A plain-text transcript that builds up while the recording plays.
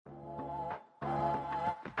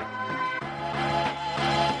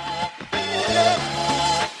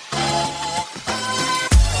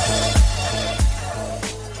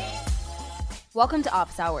Welcome to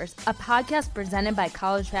Office Hours, a podcast presented by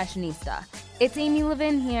College Fashionista. It's Amy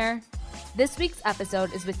Levin here. This week's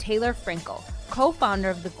episode is with Taylor Frankel, co-founder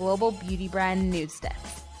of the global beauty brand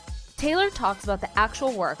Nudestix. Taylor talks about the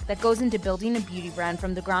actual work that goes into building a beauty brand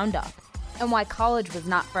from the ground up and why college was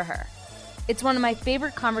not for her. It's one of my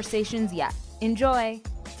favorite conversations yet. Enjoy!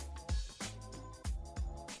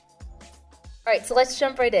 All right, so let's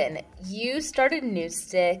jump right in. You started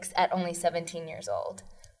Nudestix at only 17 years old,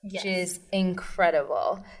 Yes. which is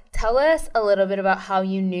incredible. Tell us a little bit about how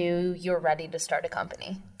you knew you were ready to start a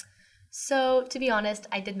company. So, to be honest,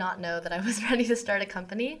 I did not know that I was ready to start a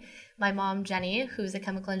company. My mom, Jenny, who's a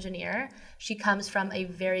chemical engineer, she comes from a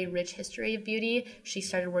very rich history of beauty. She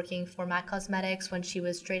started working for MAC Cosmetics when she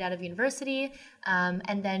was straight out of university,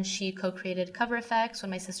 and then she co-created Cover FX when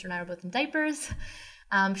my sister and I were both in diapers.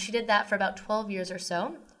 She did that for about 12 years or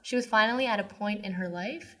so. She was finally at a point in her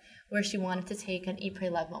life where she wanted to take an Eat, Pray,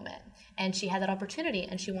 Love moment. And she had that opportunity,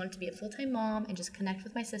 and she wanted to be a full-time mom and just connect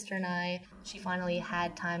with my sister and I. She finally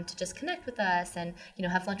had time to just connect with us and,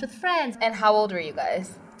 have lunch with friends. And how old were you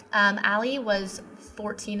guys? Allie was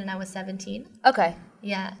 14 and I was 17. Okay.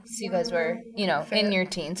 Yeah. So you guys were, in your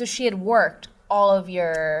teens. So she had worked all of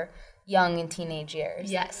your young and teenage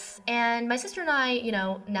years. Yes. And my sister and I,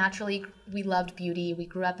 naturally, we loved beauty. We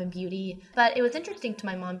grew up in beauty. But it was interesting to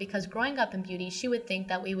my mom because growing up in beauty, she would think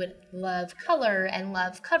that we would love color and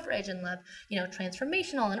love coverage and love,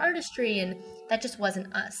 transformational and artistry. And that just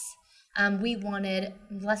wasn't us. We wanted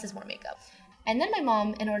less is more makeup. And then my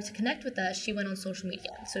mom, in order to connect with us, she went on social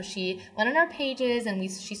media. So she went on our pages and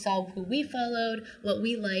she saw who we followed, what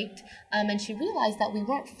we liked. And she realized that we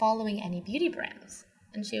weren't following any beauty brands.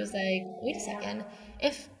 And she was like, wait a second,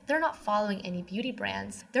 if they're not following any beauty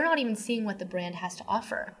brands, they're not even seeing what the brand has to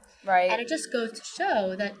offer. Right. And it just goes to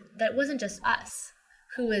show that it wasn't just us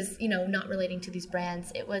who was, not relating to these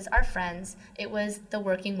brands. It was our friends. It was the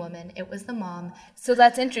working woman. It was the mom. So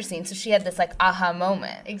that's interesting. So she had this aha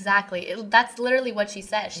moment. Exactly. That's literally what she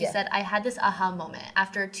said. She said, I had this aha moment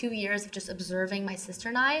after 2 years of just observing my sister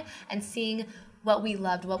and I and seeing what we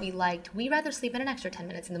loved, what we liked. We'd rather sleep in an extra 10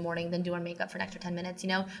 minutes in the morning than do our makeup for an extra 10 minutes,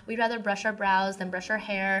 We'd rather brush our brows than brush our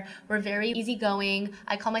hair. We're very easygoing.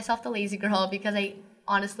 I call myself the lazy girl because I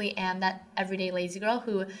honestly am that everyday lazy girl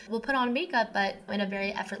who will put on makeup, but in a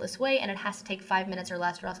very effortless way, and it has to take 5 minutes or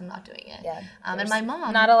less or else I'm not doing it. Yeah. And my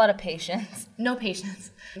mom... Not a lot of patience. No patience.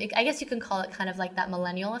 I guess you can call it kind of like that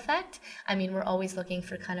millennial effect. I mean, we're always looking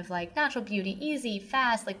for kind of like natural beauty, easy,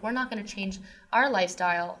 fast. Like, we're not going to change our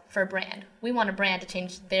lifestyle for a brand. We want a brand to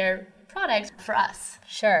change their products for us.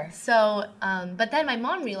 Sure. So, but then my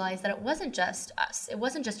mom realized that it wasn't just us. It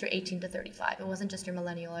wasn't just your 18 to 35. It wasn't just your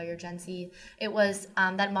millennial or your Gen Z. It was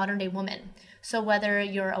that modern day woman. So whether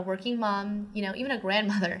you're a working mom, even a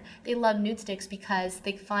grandmother, they love Nudestix because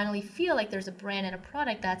they finally feel like there's a brand and a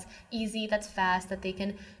product that's easy, that's fast, that they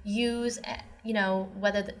can use,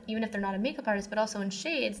 even if they're not a makeup artist, but also in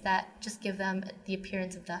shades that just give them the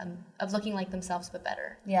appearance of looking like themselves, but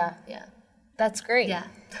better. Yeah. Yeah. That's great. Yeah.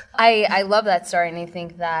 I love that story, and I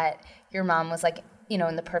think that your mom was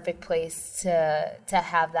in the perfect place to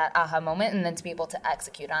have that aha moment and then to be able to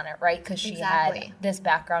execute on it, right? Because she had this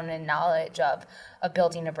background and knowledge of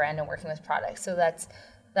building a brand and working with products. So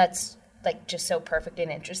that's just so perfect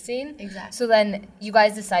and interesting. Exactly. So then you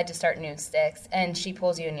guys decide to start Nudestix, and she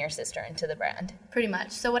pulls you and your sister into the brand. Pretty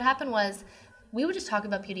much. So what happened was we would just talk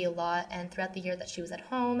about beauty a lot, and throughout the year that she was at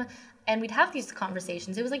home, and we'd have these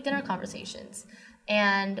conversations. It was like dinner conversations.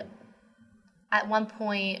 And at one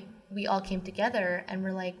point, we all came together and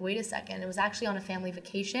we're like, wait a second. It was actually on a family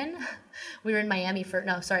vacation. We were in Miami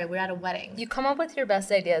we were at a wedding. You come up with your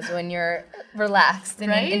best ideas when you're relaxed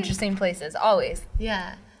and in interesting places, always.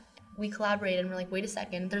 Yeah. We collaborated and we're like, wait a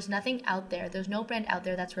second, there's nothing out there. There's no brand out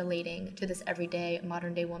there that's relating to this everyday,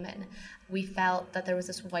 modern day woman. We felt that there was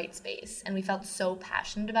this white space and we felt so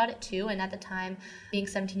passionate about it too. And at the time, being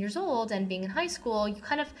 17 years old and being in high school, you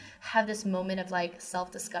kind of have this moment of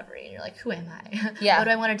self-discovery. And you're like, who am I? Yeah. What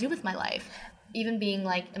do I want to do with my life? Even being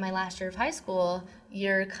in my last year of high school,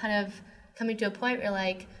 you're kind of coming to a point where you're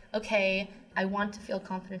like, okay, I want to feel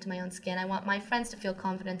confident in my own skin. I want my friends to feel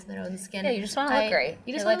confident in their own skin. Yeah, you just want to look great.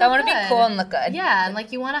 You just I want to be cool and look good. Yeah,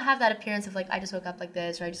 and you want to have that appearance of I just woke up like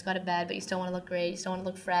this, or I just got to bed, but you still want to look great. You still want to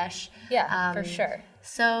look fresh. Yeah, for sure.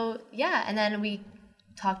 So yeah, and then we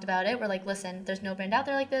talked about it. We're like, listen, there's no brand out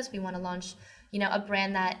there like this. We want to launch, a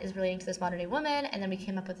brand that is relating to this modern day woman. And then we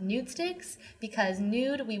came up with Nudestix because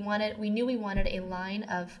nude. We knew we wanted a line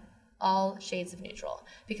of all shades of neutral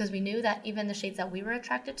because we knew that even the shades that we were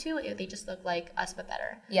attracted to, they just look like us but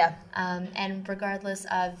better. Yeah. And regardless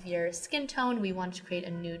of your skin tone, we wanted to create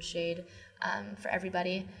a nude shade for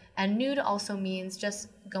everybody. And nude also means just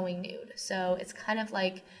going nude. So it's kind of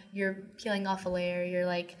like you're peeling off a layer. You're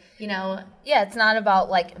like, Yeah, it's not about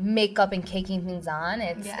like makeup and caking things on.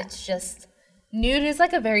 It's just, nude is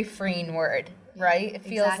like a very freeing word, right? It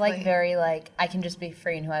feels like very like, I can just be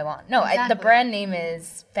free in who I want. No, the brand name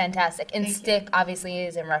is fantastic. And stick obviously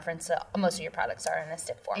is in reference to most of your products are in a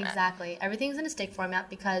stick format. Exactly. Everything's in a stick format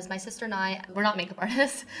because my sister and I, we're not makeup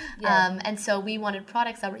artists. Yeah. And so we wanted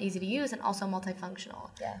products that were easy to use and also multifunctional.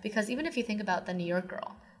 Yeah. Because even if you think about the New York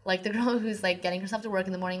girl, like the girl who's like getting herself to work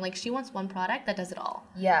in the morning, like she wants one product that does it all.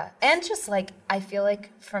 Yeah. And just like, I feel like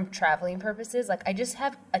from traveling purposes, like I just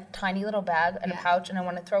have a tiny little bag and a pouch and I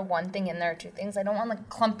want to throw one thing in there or two things. I don't want like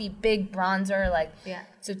clumpy big bronzer.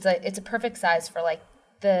 So it's a perfect size for like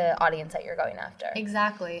the audience that you're going after.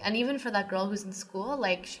 Exactly. And even for that girl who's in school,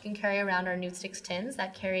 like she can carry around our Nudestix tins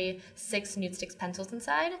that carry 6 Nudestix pencils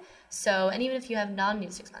inside. So, and even if you have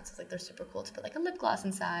non-Nudestix pencils, like they're super cool to put like a lip gloss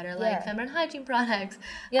inside or like feminine hygiene products.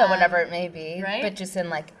 Yeah, whatever it may be. Right? But just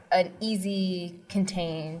in like an easy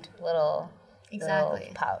contained little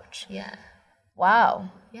pouch. Yeah.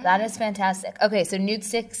 Wow. Yeah. That is fantastic. Okay, so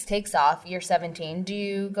Nudestix takes off. You're 17. Do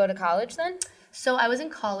you go to college then? So I was in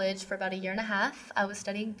college for about a year and a half. I was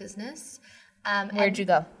studying business. Where'd you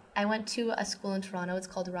go? I went to a school in Toronto. It's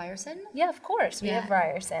called Ryerson. Yeah, of course. We have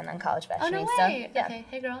Ryerson on College Fashionista. Oh, no way. Yeah. Okay.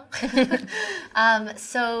 Hey, girl.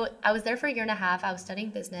 So I was there for a year and a half. I was studying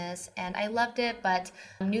business, and I loved it. But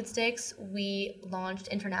Nudestix, we launched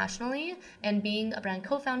internationally. And being a brand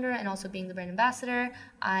co-founder and also being the brand ambassador,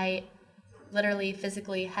 I literally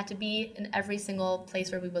physically had to be in every single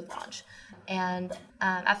place where we would launch. And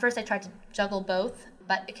at first I tried to juggle both,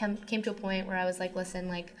 but it came to a point where I was like, listen,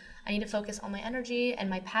 like I need to focus all my energy and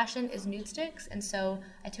my passion is Nudestix. And so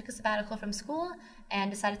I took a sabbatical from school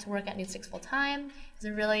and decided to work at Nudestix full time. It was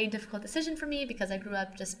a really difficult decision for me because I grew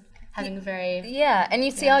up just having and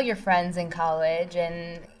you see all your friends in college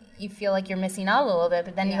and you feel like you're missing out a little bit,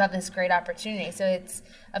 but then you have this great opportunity. So it's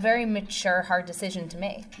a very mature, hard decision to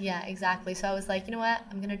make. Yeah, exactly. So I was like, you know what?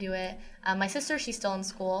 I'm going to do it. My sister, she's still in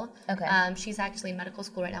school. Okay. She's actually in medical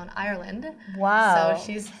school right now in Ireland. Wow.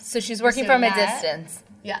 So she's working from a distance.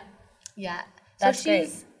 Yeah. Yeah. That's great.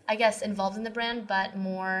 She's, I guess, involved in the brand, but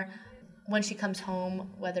more when she comes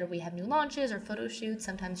home, whether we have new launches or photo shoots,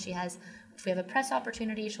 sometimes if we have a press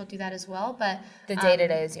opportunity, she'll do that as well. But the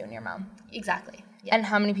day-to-day is you and your mom. Exactly. Yeah. And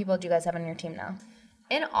how many people do you guys have on your team now?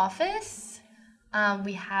 In office,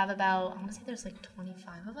 we have about, I want to say there's like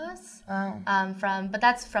 25 of us. Oh. But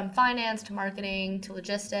that's from finance to marketing to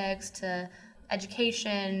logistics to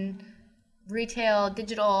education, retail,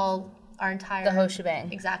 digital, our entire... The whole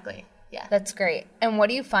shebang. Exactly. Yeah. That's great. And what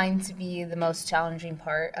do you find to be the most challenging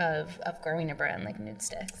part of growing a brand like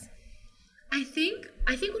Nudestix? I think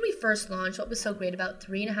when we first launched, what was so great about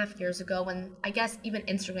 3.5 years ago when I guess even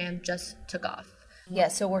Instagram just took off. Yeah,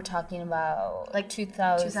 so we're talking about like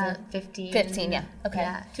 2015. 15, yeah. Okay.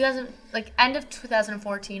 Yeah. End of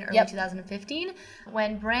 2014, early 2015,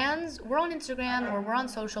 when brands were on Instagram or were on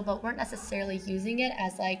social but weren't necessarily using it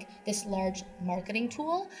as like this large marketing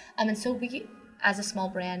tool. And so we, as a small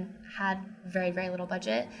brand, had very, very little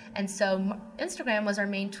budget. And so Instagram was our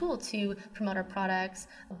main tool to promote our products.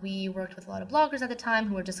 We worked with a lot of bloggers at the time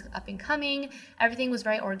who were just up and coming. Everything was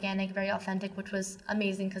very organic, very authentic, which was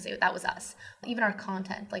amazing because that was us. Even our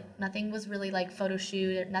content, like nothing was really like photo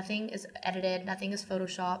shoot, nothing is edited, nothing is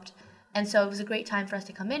photoshopped. And so it was a great time for us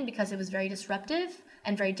to come in because it was very disruptive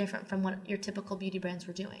and very different from what your typical beauty brands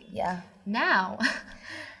were doing. Yeah. Now...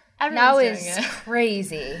 Now is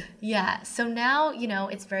crazy. Yeah. So now,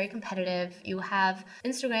 it's very competitive. You have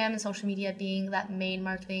Instagram and social media being that main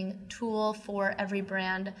marketing tool for every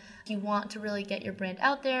brand. If you want to really get your brand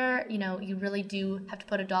out there, you really do have to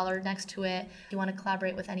put $1 next to it. If you want to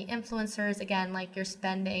collaborate with any influencers, again, like you're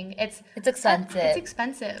spending, it's expensive. It's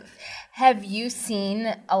expensive. Have you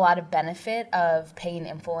seen a lot of benefit of paying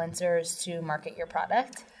influencers to market your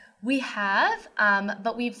product? We have,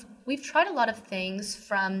 but we've tried a lot of things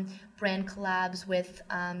from brand collabs with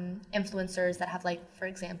influencers that have, like, for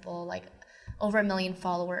example, like over 1 million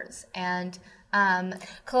followers, and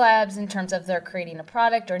collabs in terms of they're creating a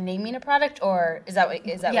product or naming a product, or is that what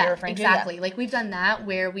you're referring to? Exactly. Like we've done that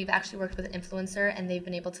where we've actually worked with an influencer and they've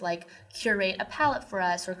been able to like curate a palette for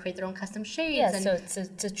us or create their own custom shades. Yeah, so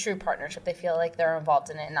it's a true partnership. They feel like they're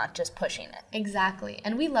involved in it, not just pushing it. Exactly,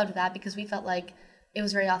 and we loved that because we felt like it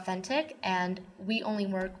was very authentic, and we only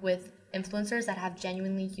work with influencers that have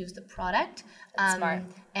genuinely used the product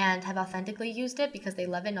and have authentically used it because they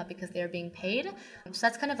love it, not because they're being paid. So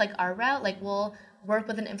that's kind of like our route. Like we'll work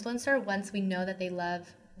with an influencer once we know that they love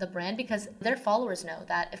the brand because their followers know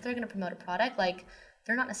that if they're going to promote a product, like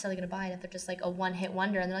they're not necessarily going to buy it if they're just like a one-hit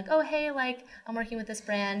wonder and they're like, oh, hey, like I'm working with this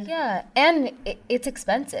brand. Yeah, and it's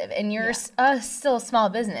expensive, and you're still a small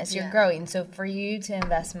business. You're growing, so for you to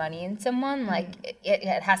invest money in someone, like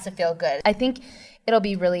it has to feel good. I think it'll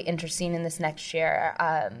be really interesting in this next year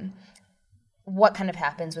what kind of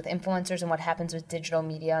happens with influencers and what happens with digital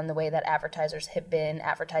media and the way that advertisers have been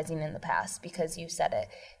advertising in the past, because you said it,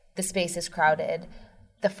 the space is crowded.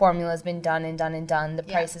 The formula has been done and done and done. The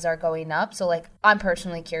prices are going up. So, like, I'm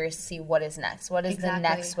personally curious to see what is next. What is the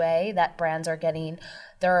next way that brands are getting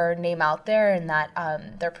their name out there and that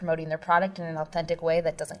they're promoting their product in an authentic way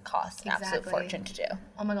that doesn't cost an absolute fortune to do?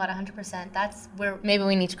 Oh, my God, 100%. That's where... Maybe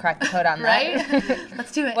we need to crack the code on right? that.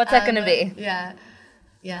 Let's do it. What's that going to be? Yeah.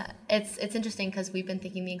 Yeah. It's interesting because we've been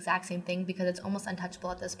thinking the exact same thing, because it's almost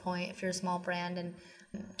untouchable at this point if you're a small brand, and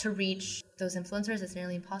to reach those influencers is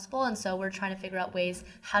nearly impossible. And so we're trying to figure out ways,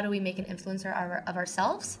 how do we make an influencer of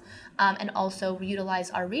ourselves, and also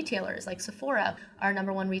utilize our retailers like Sephora, our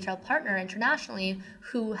number one retail partner internationally,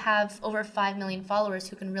 who have over 5 million followers,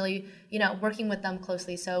 who can really, working with them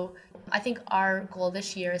closely. So I think our goal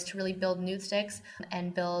this year is to really build Nudestix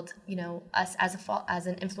and build, us as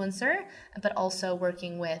an influencer, but also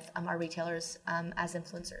working with our retailers as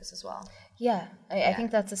influencers as well. Yeah, I think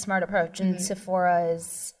that's a smart approach. And Sephora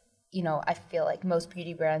is, I feel like most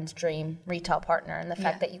beauty brands' dream retail partner. And the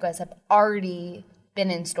fact that you guys have already been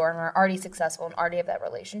in store and are already successful and already have that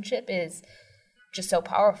relationship is just so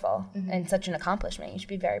powerful and such an accomplishment. You should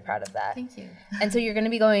be very proud of that. Thank you. And so you're going to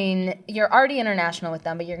be you're already international with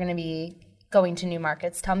them, but you're going to be going to new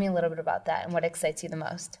markets. Tell me a little bit about that and what excites you the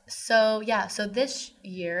most. So this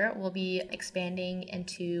year we'll be expanding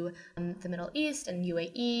into the Middle East and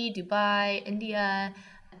UAE, Dubai, India,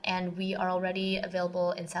 and we are already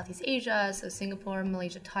available in Southeast Asia, so Singapore,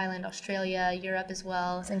 Malaysia, Thailand, Australia, Europe as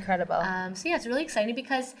well. It's incredible. It's really exciting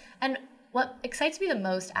and what excites me the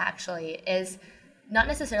most actually is not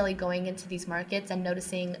necessarily going into these markets and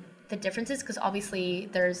noticing the differences, because obviously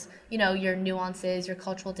there's, your nuances, your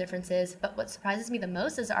cultural differences, but what surprises me the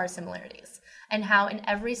most is our similarities, and how in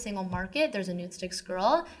every single market there's a Nudestix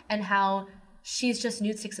girl, and how she's just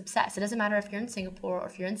Nudestix obsessed. It doesn't matter if you're in Singapore, or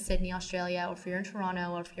if you're in Sydney, Australia, or if you're in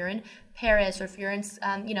Toronto, or if you're in Paris, or if you're in,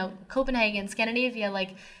 Copenhagen, Scandinavia,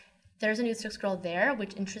 like there's a Nudestix girl there,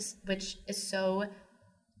 which is so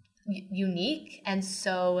unique and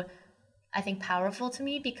so, I think, powerful to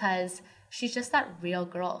me, because she's just that real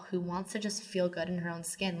girl who wants to just feel good in her own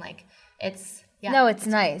skin. Like, it's... Yeah, no, it's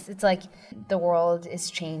nice. It's like the world is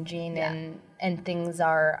changing and things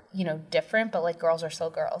are, different, but like girls are still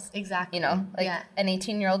girls. Exactly. An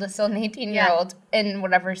 18-year-old is still an 18-year-old in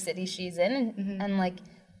whatever city she's in. And like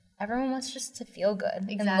everyone wants just to feel good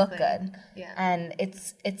and look good. Yeah. And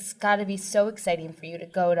it's got to be so exciting for you to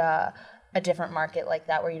go to a different market like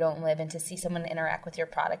that where you don't live, and to see someone interact with your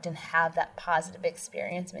product and have that positive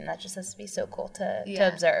experience. I mean, that just has to be so cool to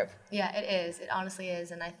observe. Yeah, it is. It honestly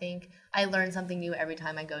is. And I think I learn something new every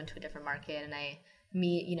time I go into a different market and I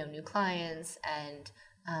meet, new clients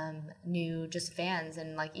and new just fans,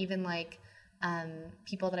 and like even like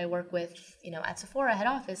people that I work with, at Sephora head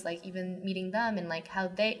office, like even meeting them and like how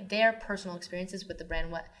their personal experiences with the brand,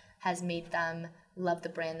 what has made them love the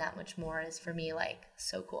brand that much more, is for me like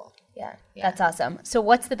so cool. Yeah, that's awesome. So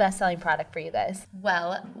what's the best selling product for you guys?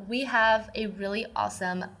 Well, we have a really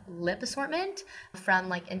awesome lip assortment, from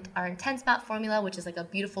like our intense matte formula, which is like a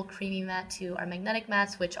beautiful creamy matte, to our magnetic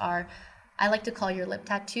mattes, which are, I like to call your lip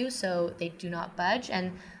tattoo, so they do not budge.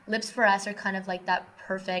 And lips for us are kind of like that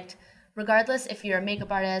perfect, regardless if you're a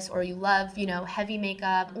makeup artist or you love, heavy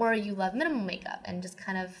makeup, or you love minimal makeup and just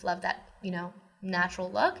kind of love that,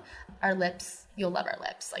 natural look. Our lips, you'll love our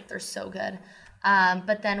lips. Like, they're so good.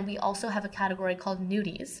 But then we also have a category called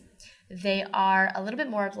nudies. They are a little bit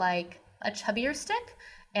more of like a chubbier stick,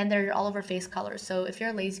 and they're all over face colors. So if you're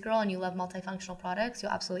a lazy girl and you love multifunctional products,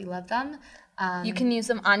 you'll absolutely love them. You can use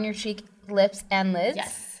them on your cheek, lips, and lids?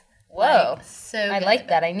 Yes. Whoa. Like, so good. I like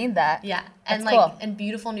that. I need that. Yeah. That's and like cool. in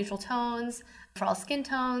beautiful neutral tones for all skin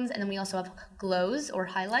tones. And then we also have glows or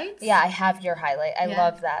highlights. Yeah, I have your highlight. I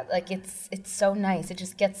love that. Like, it's so nice. It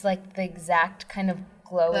just gets like the exact kind of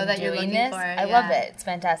glow and dewiness. I love it. It's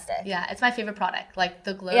fantastic. Yeah, it's my favorite product. Like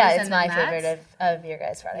the glows. Yeah, it's and my the mattes, favorite of your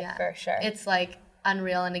guys' product for sure. It's like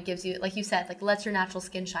unreal, and it gives you, like you said, like lets your natural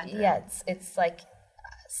skin shine through. Yeah, it's like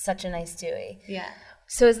such a nice dewy. Yeah.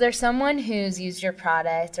 So is there someone who's used your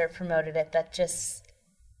product or promoted it that just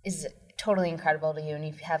is totally incredible to you, and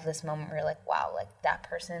you have this moment where you're like, wow, like that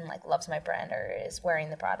person like loves my brand or is wearing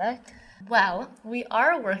the product? Well, we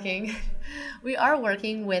are working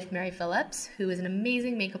with Mary Phillips, who is an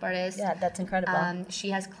amazing makeup artist. Yeah, that's incredible.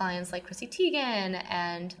 She has clients like Chrissy Teigen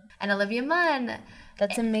and Olivia Munn.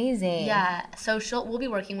 That's amazing. Yeah. So we'll be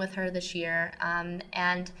working with her this year.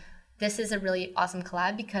 And this is a really awesome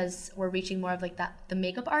collab because we're reaching more of like the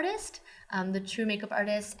makeup artist, the true makeup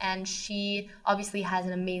artist. And she obviously has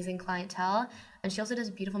an amazing clientele. And she also does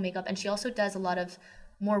beautiful makeup. And she also does a lot of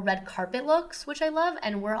more red carpet looks, which I love.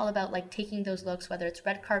 And we're all about like taking those looks, whether it's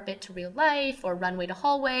red carpet to real life or runway to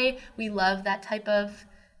hallway. We love that type of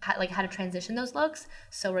how to transition those looks.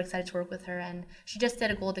 So we're excited to work with her. And she just did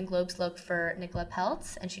a Golden Globes look for Nicola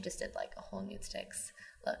Peltz, and she just did like a whole Nudestix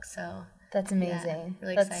look. So that's amazing. Yeah,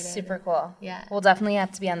 really That's excited. Super cool. Yeah. We'll definitely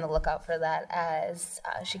have to be on the lookout for that as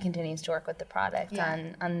she continues to work with the product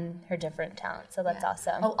on her different talents. So that's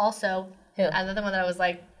awesome. Oh, also, who? Another one that I was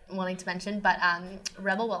like wanting to mention, but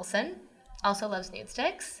Rebel Wilson also loves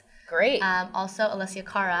Nudestix. Great. Also, Alessia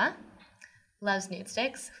Cara loves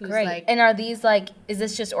Nudestix. Who's Great. like, and are these like, is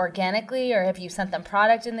this just organically, or have you sent them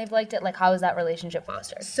product and they've liked it? Like, how is that relationship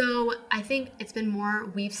fostered? So I think it's been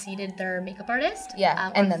more we've seeded their makeup artist.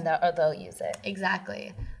 Yeah, and then they'll use it.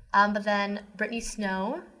 Exactly. But then Brittany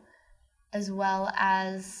Snow, as well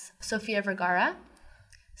as Sofia Vergara.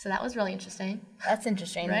 So that was really interesting. That's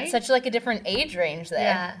interesting. Right? Such like a different age range there.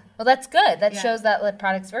 Yeah. Well, that's good. That shows that the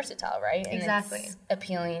product's versatile, right? And Exactly. it's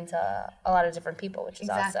appealing to a lot of different people, which is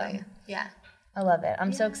awesome. Yeah. I love it.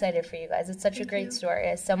 I'm so excited for you guys. It's such a great you. story.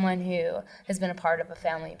 As someone who has been a part of a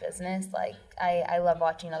family business, like I love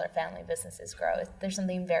watching other family businesses grow. There's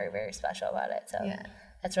something very, very special about it. So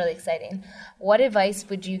that's really exciting. What advice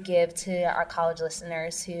would you give to our college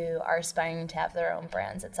listeners who are aspiring to have their own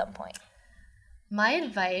brands at some point? My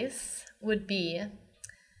advice would be,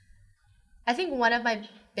 I think one of my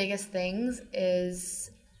biggest things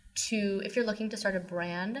is if you're looking to start a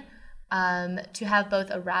brand, to have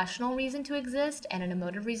both a rational reason to exist and an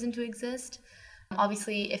emotive reason to exist.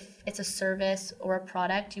 Obviously, if it's a service or a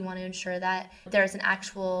product, you want to ensure that there's an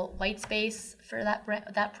actual white space for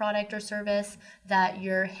that product or service, that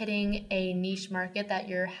you're hitting a niche market, that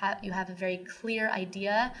you have a very clear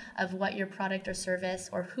idea of what your product or service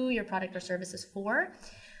or who your product or service is for.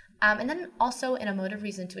 And then also an emotive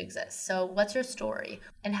reason to exist. So what's your story?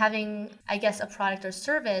 And having, I guess, a product or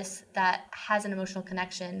service that has an emotional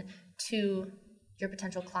connection to your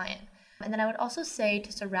potential client. And then I would also say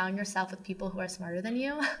to surround yourself with people who are smarter than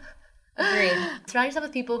you. Agreed. Surround yourself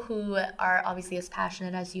with people who are obviously as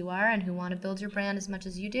passionate as you are and who want to build your brand as much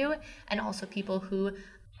as you do, and also people who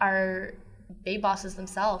are big bosses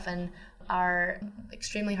themselves and are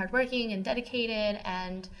extremely hardworking and dedicated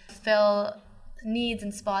and fill needs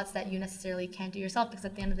and spots that you necessarily can't do yourself, because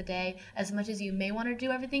at the end of the day, as much as you may want to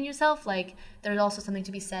do everything yourself, like there's also something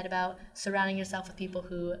to be said about surrounding yourself with people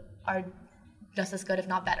who are just as good, if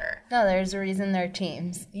not better. No, there's a reason they're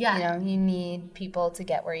teams. Yeah. You know, you need people to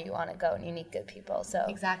get where you want to go, and you need good people. So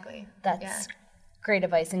exactly. That's great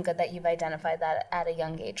advice, and good that you've identified that at a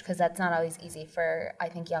young age, because that's not always easy for, I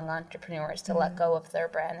think, young entrepreneurs to let go of their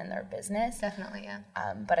brand and their business. Definitely, yeah.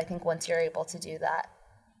 But I think once you're able to do that,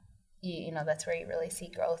 you know, that's where you really see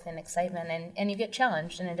growth and excitement, and you get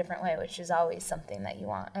challenged in a different way, which is always something that you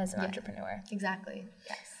want as an entrepreneur. Exactly,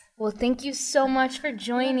 yes. Well, thank you so much for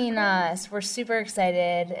joining us. We're super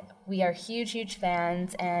excited. We are huge, huge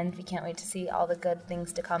fans, and we can't wait to see all the good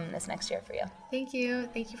things to come this next year for you. Thank you.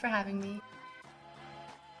 Thank you for having me.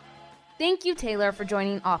 Thank you, Taylor, for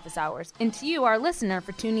joining Office Hours, and to you, our listener,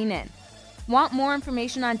 for tuning in. Want more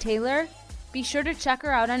information on Taylor? Be sure to check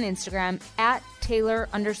her out on Instagram at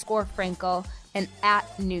Taylor_Frankel and at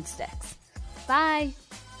Nudestix. Bye.